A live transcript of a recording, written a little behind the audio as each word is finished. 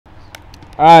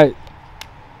All right.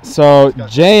 So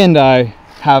Jay and I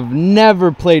have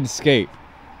never played skate.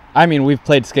 I mean, we've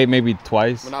played skate maybe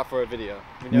twice. But not for a video.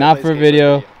 Not for a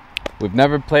video. We've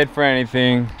never played for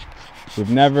anything. We've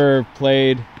never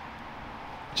played.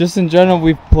 Just in general,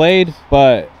 we've played,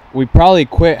 but we probably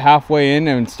quit halfway in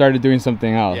and started doing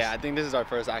something else. Yeah, I think this is our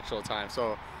first actual time.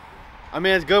 So, I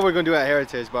mean, it's good we're going to do it at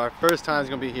Heritage, but our first time is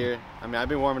going to be here. I mean, I've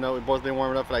been warming up. We've both been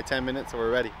warming up for like 10 minutes, so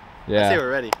we're ready. Yeah. I say we're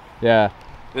ready. Yeah.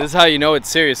 This is how you know it's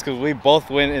serious, because we both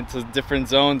went into different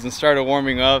zones and started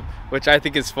warming up, which I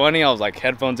think is funny. I was like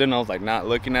headphones in, I was like not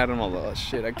looking at him. I was like, oh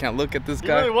shit, I can't look at this guy.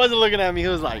 He really wasn't looking at me. He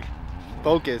was like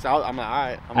focused. I'm like, all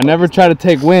right. I never try to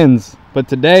take wins, but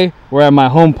today we're at my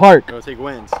home park. Go take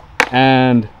wins.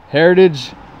 And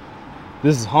Heritage,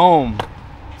 this is home.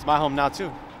 It's my home now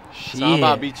too. Shit. So I'm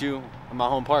about to beat you in my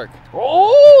home park.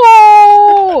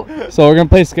 Oh! So we're gonna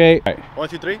play skate. Right. 1,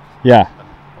 2, 3. Yeah.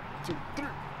 2, 3.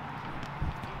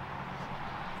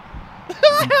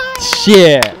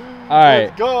 Shit. All right.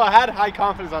 Let's go. I had high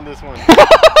confidence on this one.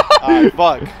 Alright,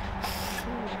 fuck.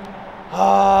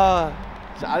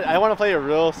 So I want to play it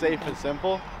real safe and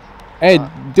simple. Hey,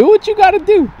 do what you gotta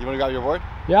do. You want to grab your board?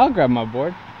 Yeah, I'll grab my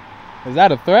board. Is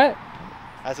that a threat?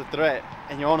 That's a threat.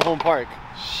 In your own home park.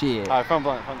 Shit. Alright, front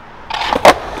blunt.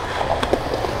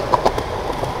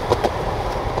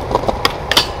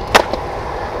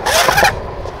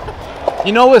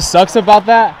 You know what sucks about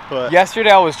that? What? Yesterday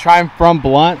I was trying front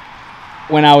blunt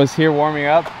when I was here warming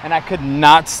up, and I could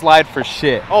not slide for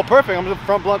shit. Oh, perfect. I'm going to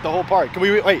front blunt the whole park. Can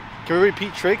we wait? Can we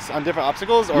repeat tricks on different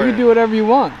obstacles? Or? You can do whatever you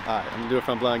want. Alright, I'm going to do a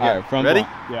front blunt again. Alright, front Ready?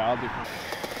 blunt. Yeah, I'll do front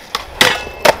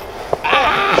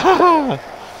blunt.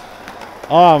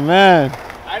 Oh, man.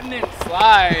 I didn't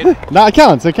slide. No, it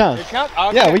counts. It counts. It counts?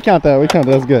 Okay. Yeah, we count that. We count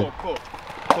that. That's good. Cool.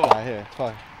 Alright, here.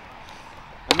 Fuck.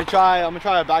 I'm going to try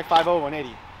a back 5-0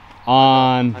 180.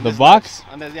 On the this box?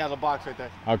 On this, yeah, the box right there.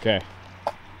 Okay.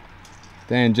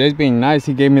 Damn, Jay's being nice.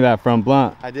 He gave me that front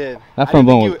blunt. I did. That front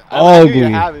blunt was I knew ugly. you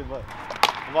have it, but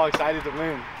I'm all excited to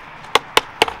win.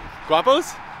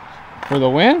 Guapos? For the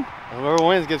win? Whoever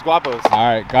wins gets guapos. All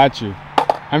right, got you.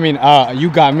 I mean,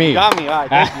 you got me. You got me. All right,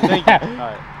 thank you. Thank you.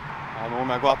 All right. I'm on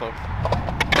my guapo.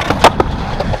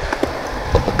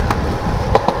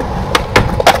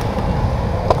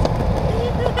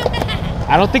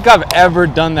 I don't think I've ever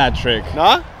done that trick.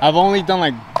 Nah? I've only done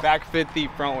like back 50,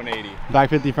 front 180. Back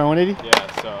 50, front 180?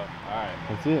 Yeah, so, all right.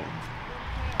 That's it.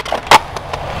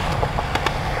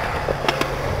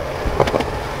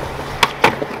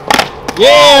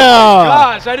 Yeah!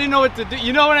 Gosh, I didn't know what to do.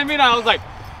 You know what I mean? I was like,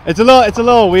 it's a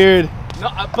little weird. no,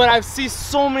 but I see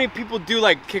so many people do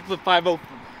like kickflip 5-0,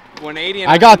 180,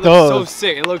 and I got it looks those. so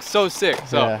sick. It looks so sick.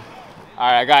 So, Yeah.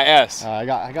 all right, I got S. I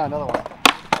got another one.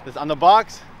 This on the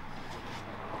box.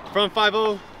 Front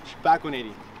 5-0, back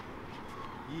 180.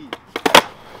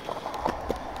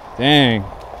 Dang,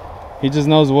 he just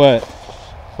knows what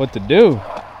to do.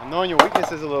 I'm knowing your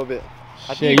weaknesses a little bit.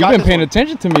 I think Shit, you you've got been this paying one.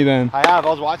 attention to me then. I have. I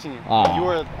was watching you. Ah. You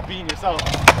were beating yourself.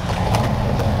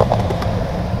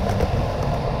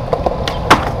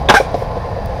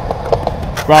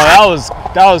 Bro, that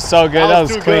was so good. That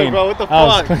was too clean. good, bro. What the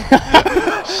That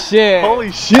fuck? was shit.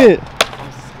 Holy shit.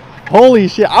 Holy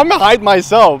shit. I'm hyped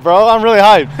myself, bro. I'm really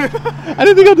hyped. I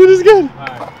didn't think I'd do this good. All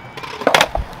right.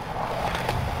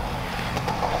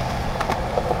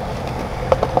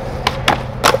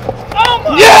 Oh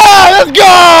my Yeah, let's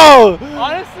go!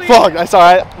 Honestly, Fuck, that's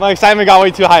alright. My excitement got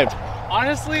way too hyped.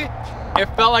 honestly, it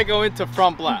felt like I went to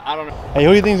front blunt. I don't know. Hey, who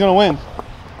do you think's gonna win?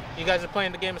 You guys are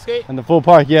playing the game of skate? In the full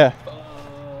park, yeah.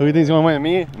 Who do you think's gonna win?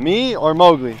 Me or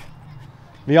Mowgli?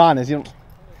 Be honest, you don't.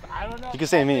 I don't know. You can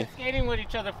say me. We've been skating with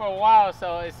each other for a while,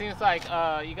 so it seems like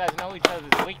you guys know each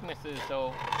other's weaknesses,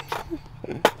 so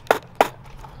I'm gonna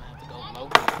have to go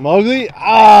Mowgli. Mowgli?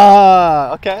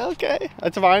 Ah, okay.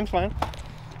 That's fine, it's fine.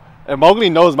 And Mowgli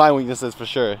knows my weaknesses for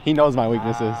sure. He knows my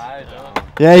weaknesses. I don't.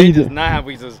 Yeah, he Does does. not have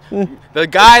weaknesses. The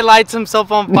guy lights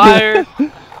himself on fire.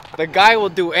 The guy will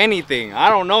do anything. I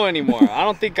don't know anymore. I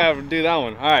don't think I would do that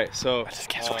one. All right, so I just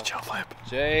can't switch your flip.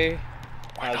 Jay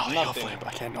I has know you'll nothing. flip.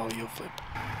 I can't know you'll flip.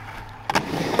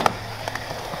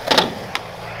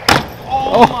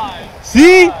 Oh my!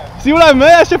 See? See what I meant?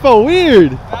 That shit felt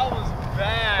weird. That was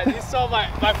bad. You saw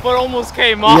my foot almost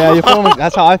came off. Yeah, your phone,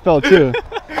 that's how I felt too.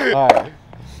 Alright.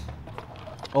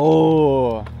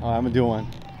 Oh, alright, I'm gonna do one.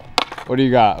 What do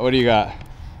you got? What do you got?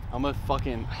 I'm gonna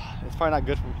fucking, it's probably not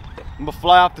good for me. I'm gonna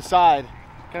fly off the side.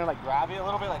 Kind of like grab it a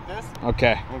little bit like this.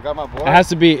 Okay. I'm gonna grab my board. It has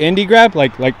to be indie grab.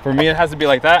 Like for me, it has to be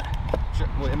like that. Sure.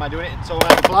 Wait, am I doing it? So when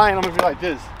I'm flying, I'm gonna be like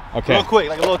this. Okay. Real quick,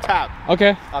 like a little tap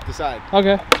Okay. off the side.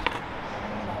 Okay.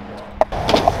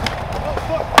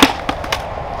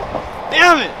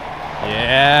 Damn it!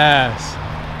 Yes.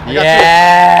 I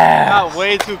Yes. got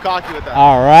way too cocky with that.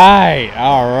 All right.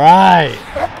 All right.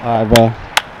 All right, bro.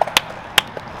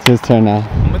 It's his turn now.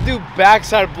 I'm gonna do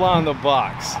backside blow on the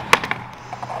box.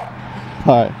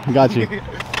 All right, I got you.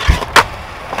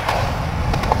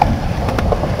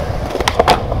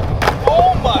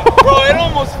 Oh my, bro! I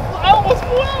almost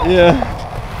flew. Yeah.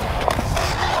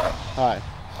 All right.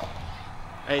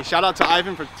 Hey, shout out to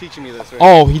Ivan for teaching me this. Right?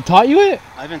 Oh, he taught you it?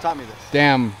 Ivan taught me this.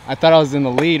 Damn, I thought I was in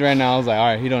the lead right now. I was like, all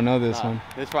right, he don't know this one.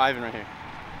 This is for Ivan right here.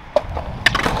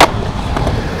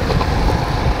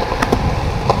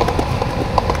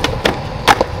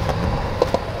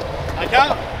 I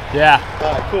count? Yeah.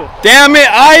 All right, cool. Damn it,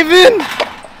 Ivan!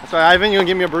 That's right, Ivan. You gonna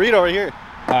give me a burrito right here?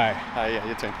 All right, All right, yeah,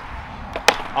 your turn.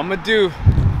 I'm gonna do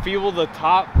feeble the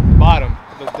top, bottom,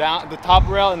 the top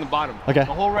rail and the bottom. Okay.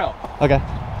 The whole rail. Okay.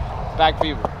 Back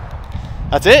feeble.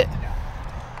 That's it?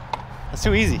 That's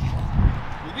too easy. You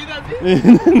do that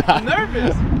too? I'm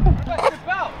nervous. We're about to trip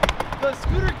out. The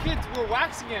scooter kids were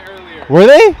waxing it earlier. Were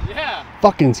they? Yeah.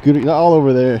 Fucking scooter, they're all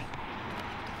over there.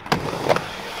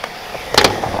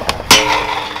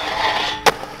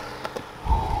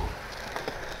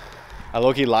 I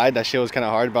low-key lied. That shit was kind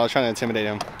of hard, but I was trying to intimidate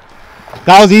him.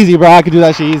 That was easy, bro. I could do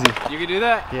that shit easy. You can do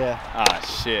that? Yeah. Ah,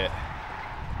 shit.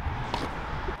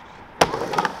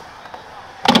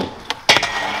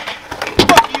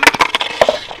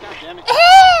 God damn it.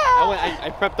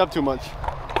 I prepped up too much.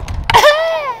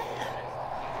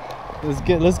 Let's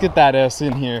get that S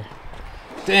in here.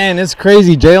 Damn, it's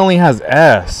crazy. Jay only has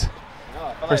S. No,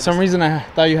 I felt For like some reason, I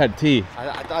thought you had T.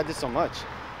 I thought I did so much.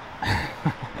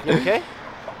 You okay?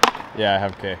 Yeah, I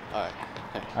have K. All right.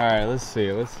 All right, let's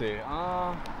see. Let's see.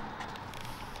 I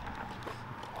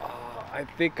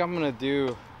think I'm gonna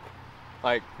do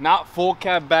like not full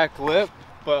cab back lip,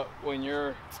 but when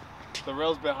the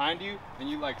rail's behind you, and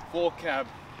you like full cab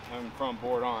and front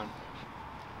board on.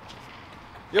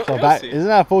 So back, isn't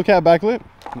that a full cab backflip?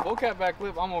 Full cab back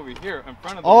lip. I'm over here in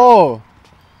front of the. Oh.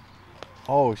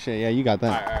 Oh shit! Yeah, you got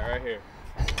that. All right, right here.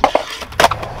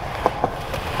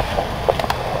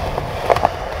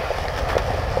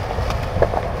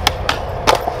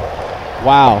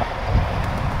 Wow.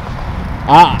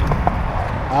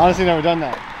 I honestly never done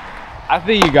that. I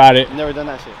think you got it. Never done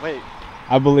that shit. Wait.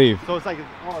 I believe. So it's like,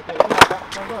 oh, okay. So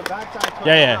I'm going backside. turn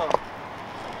Yeah, yeah. around,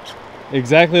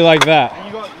 Exactly like that.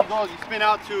 And you spin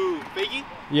out to fakie.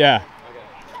 Yeah.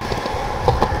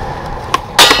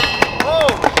 Oh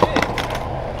shit!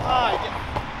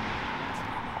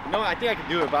 No, I think I can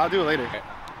do it, but I'll do it later.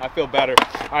 I feel better.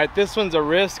 All right, this one's a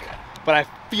risk, but I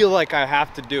feel like I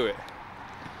have to do it.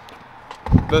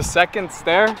 The second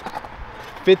stair,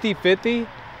 50-50,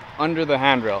 under the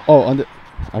handrail. Oh, under.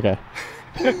 Okay.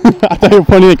 I thought you were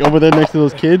pointing like over there next to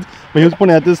those kids, but he was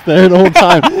pointing at this there the whole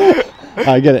time.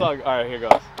 I get it. All right, here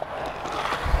goes.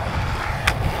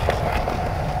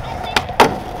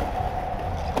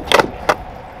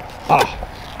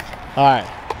 All right.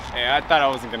 Hey, I thought I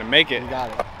wasn't gonna make it. You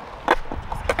got it.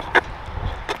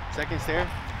 Second stair.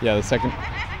 Yeah, the second.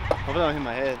 Hopefully I don't hit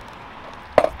my head.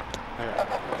 Alright.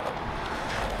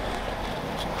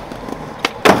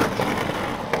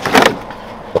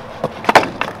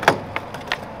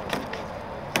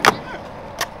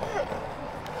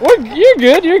 You're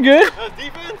good. You're good. That's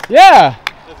defense? Yeah.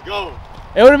 Let's go.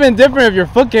 It would have been different if your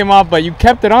foot came off, but you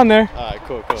kept it on there. Alright,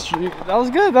 cool, cool. That was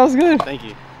good. That was good. Thank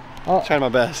you. Oh. Trying my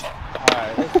best. All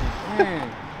right. Let's see.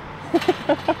 Dang.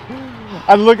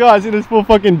 I look out, I see this fool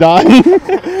fucking dying. I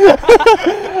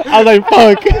was like,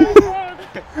 fuck.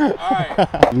 All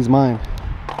right. He's mine.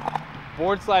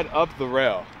 Board slide up the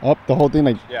rail. Up the whole thing,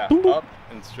 like. Yeah. boom, boom. Up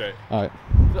and straight. All right.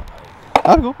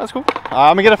 That's cool. That's cool.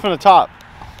 I'm gonna get it from the top.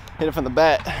 Hit it from the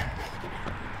back.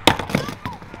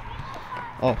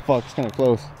 Oh fuck, it's kind of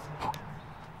close.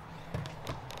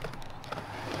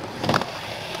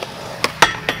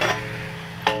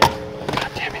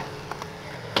 God damn it.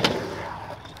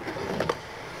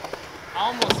 I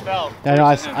almost fell. Yeah, no,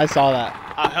 I saw that.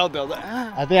 I held it.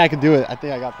 Ah. I think I could do it. I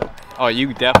think I got that. Oh,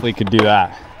 you definitely could do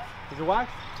that. Is it wax?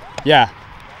 Yeah.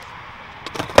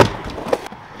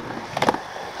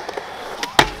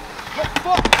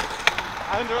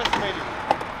 I underestimated you.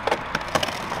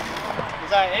 Was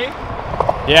that an A?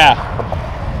 Yeah.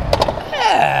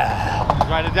 Just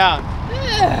write it down.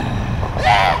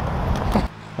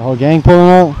 The whole gang pulling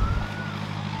out.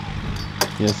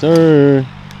 Yes, sir.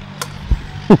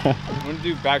 I'm gonna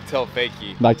do back tail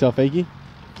fakie Back tail fakie.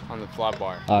 on the flat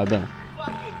bar. All right, done. All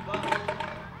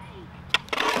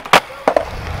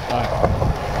right.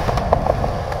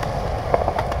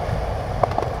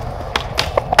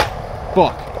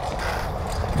 Fuck.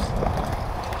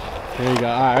 Here you go.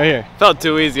 All right, right here. Felt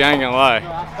too easy, I ain't gonna lie. No,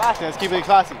 that's classy. Let's keep it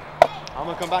classy. I'm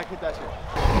gonna come back and hit that shit.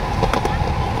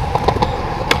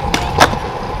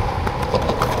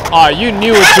 Oh, you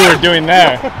knew what you were doing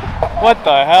there. What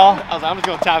the hell? I was like, I'm just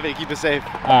gonna tap it and keep it safe.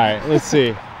 All right, let's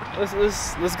see.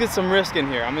 Let's get some risk in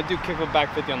here. I'm gonna do kickflip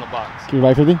back 50 on the box. Can you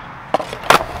right 50?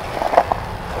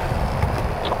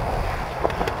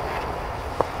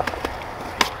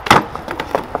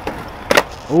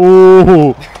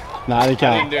 Ooh. Nah, they I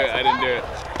count. didn't do it. I didn't do it.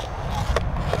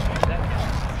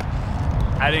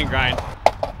 I didn't grind.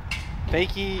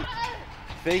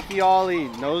 Fakey ollie,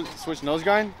 nose switch nose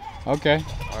grind. Okay.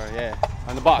 Or yeah,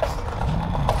 on the box.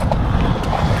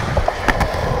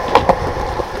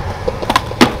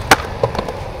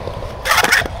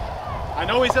 I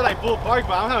know we said like full park,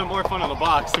 but I'm having more fun on the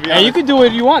box, to be honest. Hey, you can do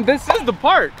what you want. This is the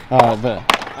park. All right,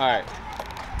 bet. All right.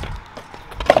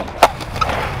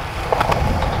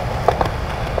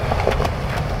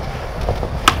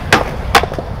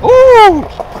 Ooh!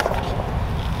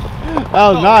 That was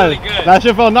felt nice. really good. That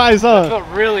shit felt nice, huh? That felt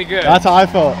really good. That's how I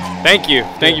felt. Thank you.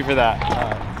 Thank you for that.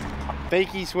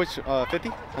 Fakey switch 50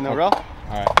 on the Okay. rail.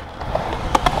 All right.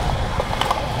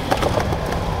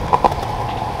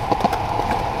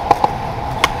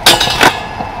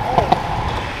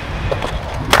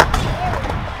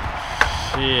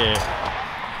 Shit.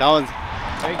 That one's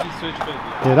Thank you, switch 50.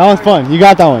 Yeah, that one's fun. You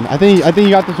got that one. I think you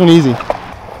got this one easy.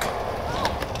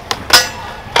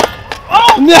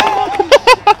 Oh!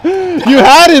 You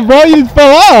had it, bro. You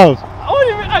fell off.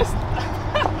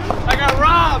 I got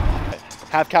robbed.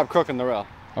 half cap crook on the rail.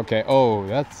 Okay. Oh,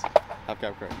 that's. Half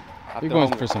cap crook. You're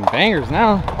going for some bangers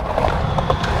now.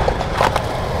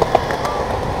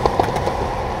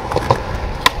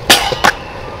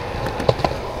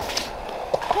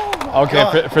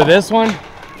 Okay, for this one,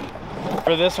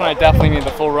 I definitely need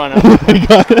the full run up.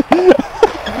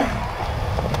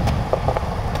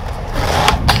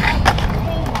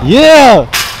 Yeah.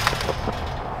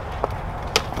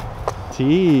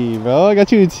 T, bro. I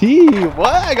got you a T. What?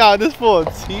 I got this for a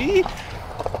T.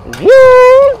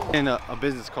 Woo! And a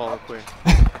business call real quick.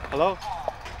 Hello?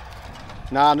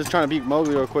 Nah, I'm just trying to beat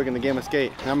Mowgli real quick in the game of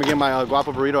skate. And I'm gonna get my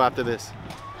guapo burrito after this.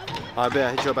 I bet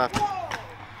I hit you up after.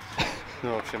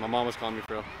 No shit, my mom was calling me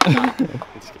for real. Nah, I'm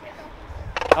just kidding.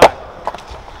 Alright.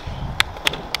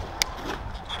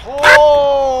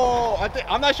 Oh!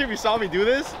 I'm not sure if you saw me do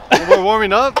this when we're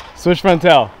warming up. Switch front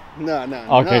tail. No.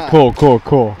 Okay, nah.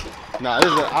 cool. Nah,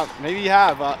 this is maybe you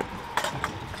have, but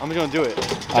I'm just gonna do it.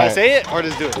 Should I Alright. say it or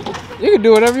just do it? You can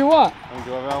do whatever you want. I'm gonna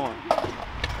do whatever I want.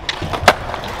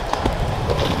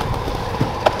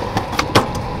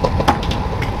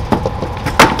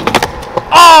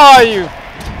 Oh, you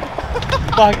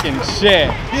fucking shit.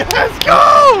 Let's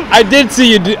go! I did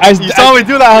see you do. You saw me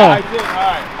do that, huh? I did. All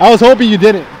right. I was hoping you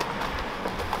didn't.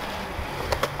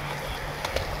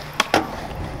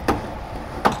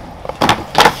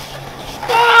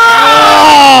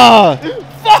 Ah!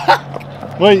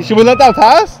 Wait, should we let that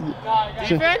pass?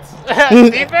 Defense?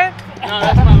 Defense? No,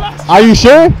 that's my last. Are you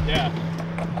sure? Yeah.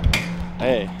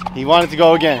 Hey, he wanted to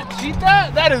go again. See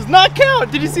that? That does not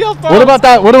count. Did you see how far? What about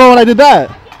that? What about when I did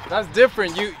that? That's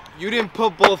different. You didn't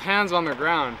put both hands on the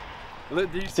ground.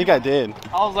 Did you I see? think I did.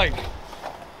 I was like,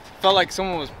 felt like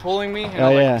someone was pulling me, and Oh,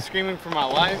 I was yeah. like screaming for my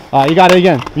life. All right, you got it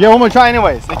again. You got one more try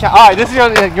anyways. They can't. All right, this is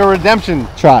your redemption.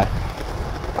 Try.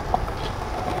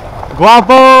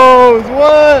 Guapos,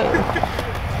 what?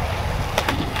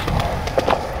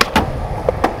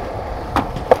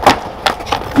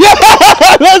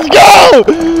 Yeah, let's go!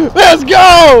 Let's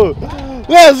go!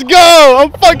 Let's go!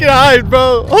 I'm fucking hyped,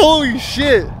 bro. Holy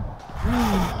shit!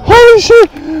 Holy shit!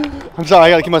 I'm sorry, I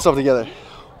gotta keep myself together.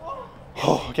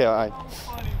 Oh, okay, all right.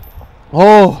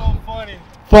 Oh, So funny.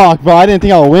 fuck, bro. I didn't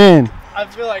think I would win. I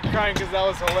feel like crying because that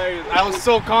was hilarious. I was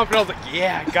so confident. I was like,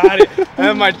 yeah, I got it. And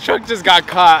then my truck just got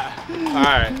caught. All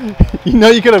right. You know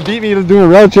you could have beat me doing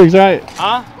rail tricks, right?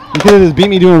 Huh? You could have just beat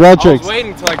me doing rail I tricks. was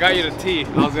waiting till I got you to T.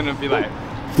 I was gonna be like,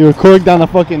 Do a cork down the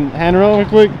fucking handrail real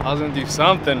quick. I was gonna do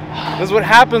something. This is what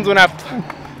happens when I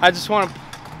just want to,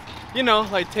 you know,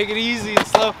 like take it easy and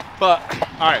stuff. But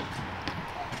all right.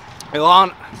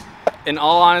 In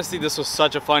all honesty, this was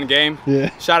such a fun game.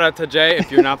 Yeah. Shout out to Jay.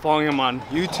 If you're not following him on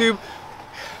YouTube,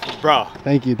 bro,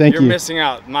 Thank you. you're missing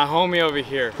out. My homie over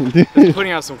here is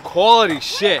putting out some quality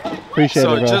shit. Appreciate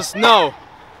So it, bro. just know,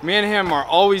 me and him are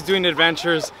always doing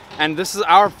adventures, and this is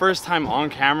our first time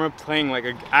on camera playing like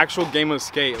an actual game of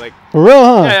skate. Like, For real,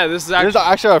 huh? yeah, this is This is actually,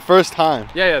 actually our first time.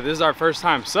 yeah, this is our first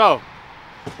time. So,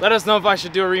 let us know if I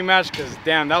should do a rematch, because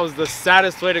damn, that was the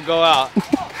saddest way to go out.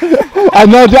 I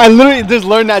know, dude, I literally just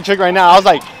learned that trick right now. I was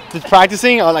like, just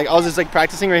practicing. I was just like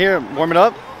practicing right here, warming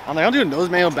up. I'm like, I'll do a nose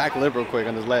manual back lip real quick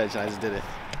on this ledge, and I just did it.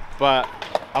 But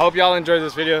I hope y'all enjoyed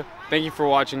this video. Thank you for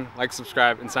watching. Like,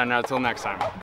 subscribe, and sign out until next time.